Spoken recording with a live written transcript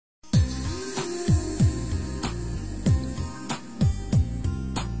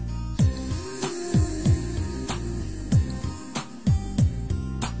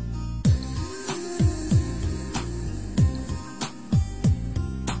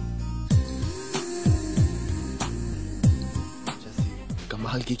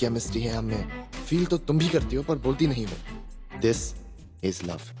कमाल की केमिस्ट्री है हमें। फील तो तुम भी करती हो पर बोलती नहीं हो। This is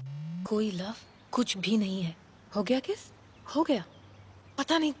love. कोई लव कुछ भी नहीं है। हो गया किस? हो गया।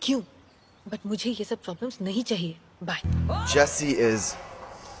 पता नहीं क्यों, बट मुझे ये सब प्रॉब्लम्स नहीं चाहिए। Bye. Jessie is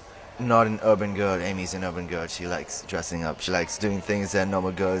not an urban girl. Amy's an urban girl. She likes dressing up. She likes doing things that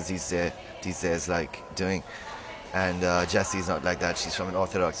normal girls these days like doing. And Jessie's not like that. She's from an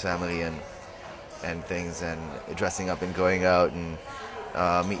Orthodox family and things, and dressing up and going out and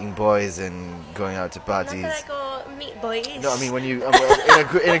meeting boys and going out to parties. Not that I go meet boys. No, I mean when you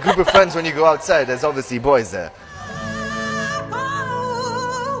in a group of friends, when you go outside, there's obviously boys there.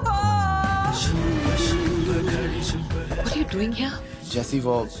 What are you doing here? जैसी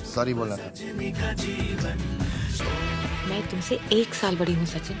वो sorry बोलना था। मैं तुमसे 1 साल बड़ी हूँ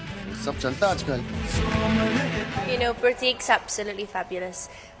सचिन। सब चलता आजकल। You know, Pratik's absolutely fabulous.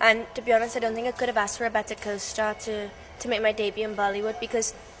 And to be honest, I don't think I could have asked for a better co-star to make my debut in Bollywood,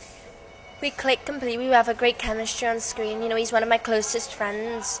 because we click completely. We have a great chemistry on screen. You know, he's one of my closest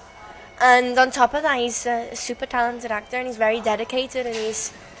friends. And on top of that, he's a super talented actor, and he's very dedicated, and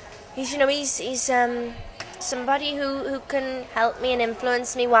he's somebody who can help me and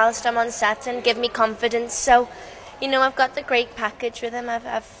influence me whilst I'm on set and give me confidence. So, you know, I've got the great package with him.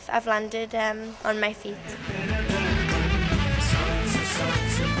 I've landed on my feet.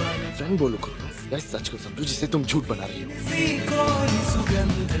 Friend बोलो खुद, यार सच को समझो जिसे तुम झूठ बना रही हो।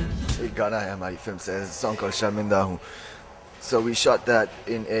 एक गाना है हमारी फिल्म से, a song called शर्मिंदा हूँ. So we shot that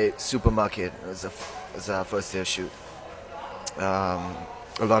in a supermarket. It was our first day of shoot.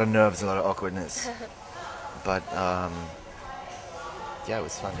 A lot of nerves, a lot of awkwardness. But yeah, it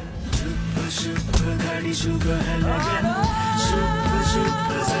was fun.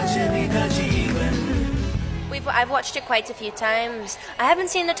 I've watched it quite a few times. I haven't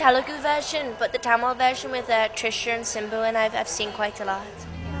seen the Telugu version, but the Tamil version with Trisha and Simbu, and I've seen quite a lot.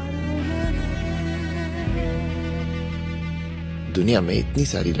 दुनिया में इतनी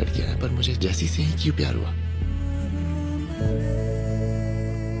सारी लड़कियां हैं, पर मुझे जैसी से ही क्यों प्यार हुआ?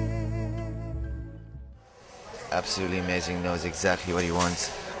 Absolutely amazing, knows exactly what he wants.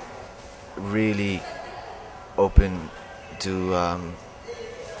 Really open to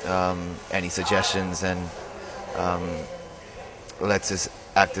any suggestions, and lets us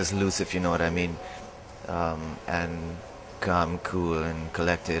act as loose, if you know what I mean. And calm, cool, and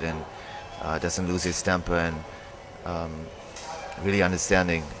collected, and doesn't lose his temper, and really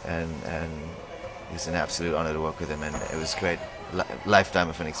understanding. And it's an absolute honor to work with him, and it was great. Lifetime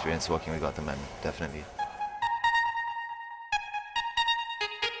of an experience working with Gautam, and definitely.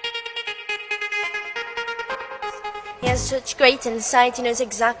 He has such great insight. He knows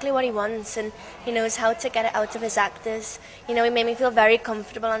exactly what he wants, and he knows how to get it out of his actors. You know, he made me feel very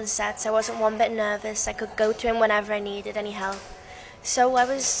comfortable on sets. I wasn't one bit nervous. I could go to him whenever I needed any help. So I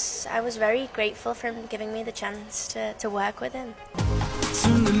was very grateful for him giving me the chance to work with him.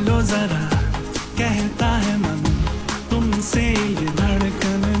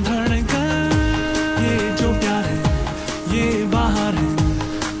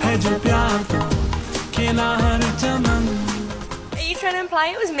 Are you trying to imply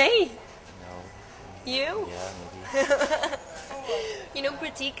it was me? No. You? Yeah, maybe. You know,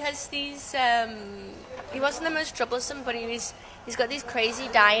 Pratik has these, he wasn't the most troublesome, but he's got these crazy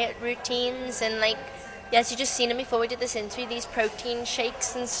diet routines, and like, yes, you just seen him before we did this interview, these protein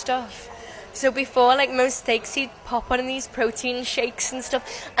shakes and stuff. So before, like most takes, he'd pop one of these protein shakes and stuff.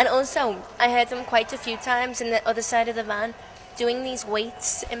 And also, I heard him quite a few times in the other side of the van, doing these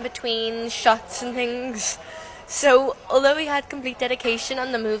weights in between shots and things. So, although he had complete dedication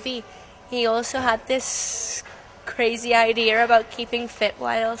on the movie, he also had this crazy idea about keeping fit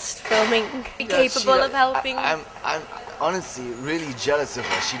whilst filming. Capable of helping. I'm honestly really jealous of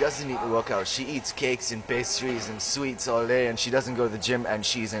her. She doesn't need to work out. She eats cakes and pastries and sweets all day, and she doesn't go to the gym, and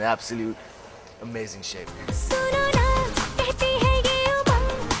she's in absolute amazing shape.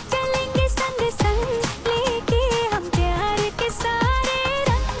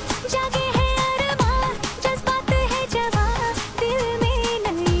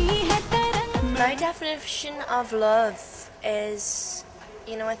 My definition of love is,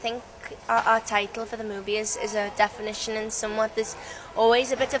 you know, I think our title for the movie is a definition, and somewhat there's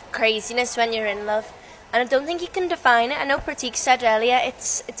always a bit of craziness when you're in love, and I don't think you can define it. I know Pratik said earlier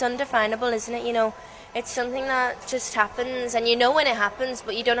it's undefinable, isn't it? You know, it's something that just happens, and you know when it happens,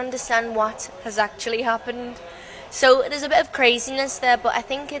 but you don't understand what has actually happened. So there's a bit of craziness there, but I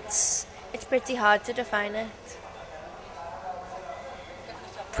think it's pretty hard to define it.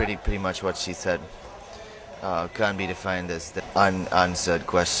 Pretty much what she said. Can't be defined as the unanswered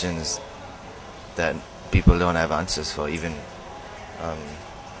questions that people don't have answers for, even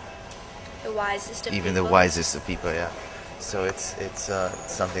The wisest of even people. the wisest of people. Yeah. So it's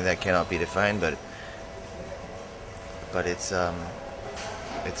something that cannot be defined, but it's a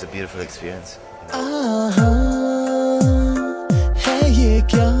beautiful experience. है ये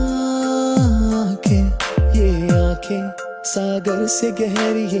क्या आँखें, ये आँखें सागर से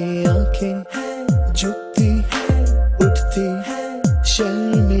गहरी, ये आँखें झुकती उठती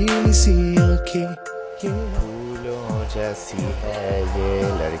शर्मीली सी आँखें। फूलों जैसी है ये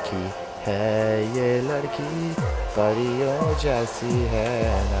लड़की, है ये लड़की परियों जैसी है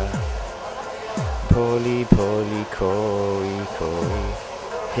ना, भोली भोली खोई खोई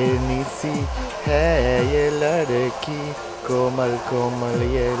हिरनी सी है ये लड़की, कोमल कोमल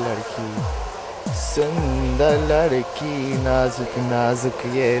ये लड़की, सुंदर लड़की, नाजुक नाजुक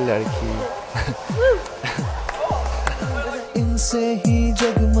ये लड़की। इनसे ही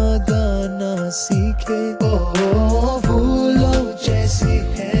जगमगाना सीखे, ओ फूलों जैसी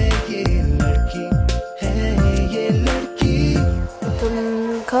है ये लड़की, है ये लड़की।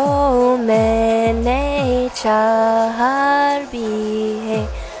 तुमको मैंने चाहा भी है,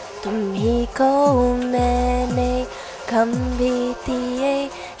 तुम ही को मैंने गम भी दिए,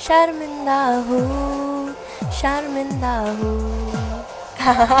 शर्मिंदा हूँ शर्मिंदा हूँ।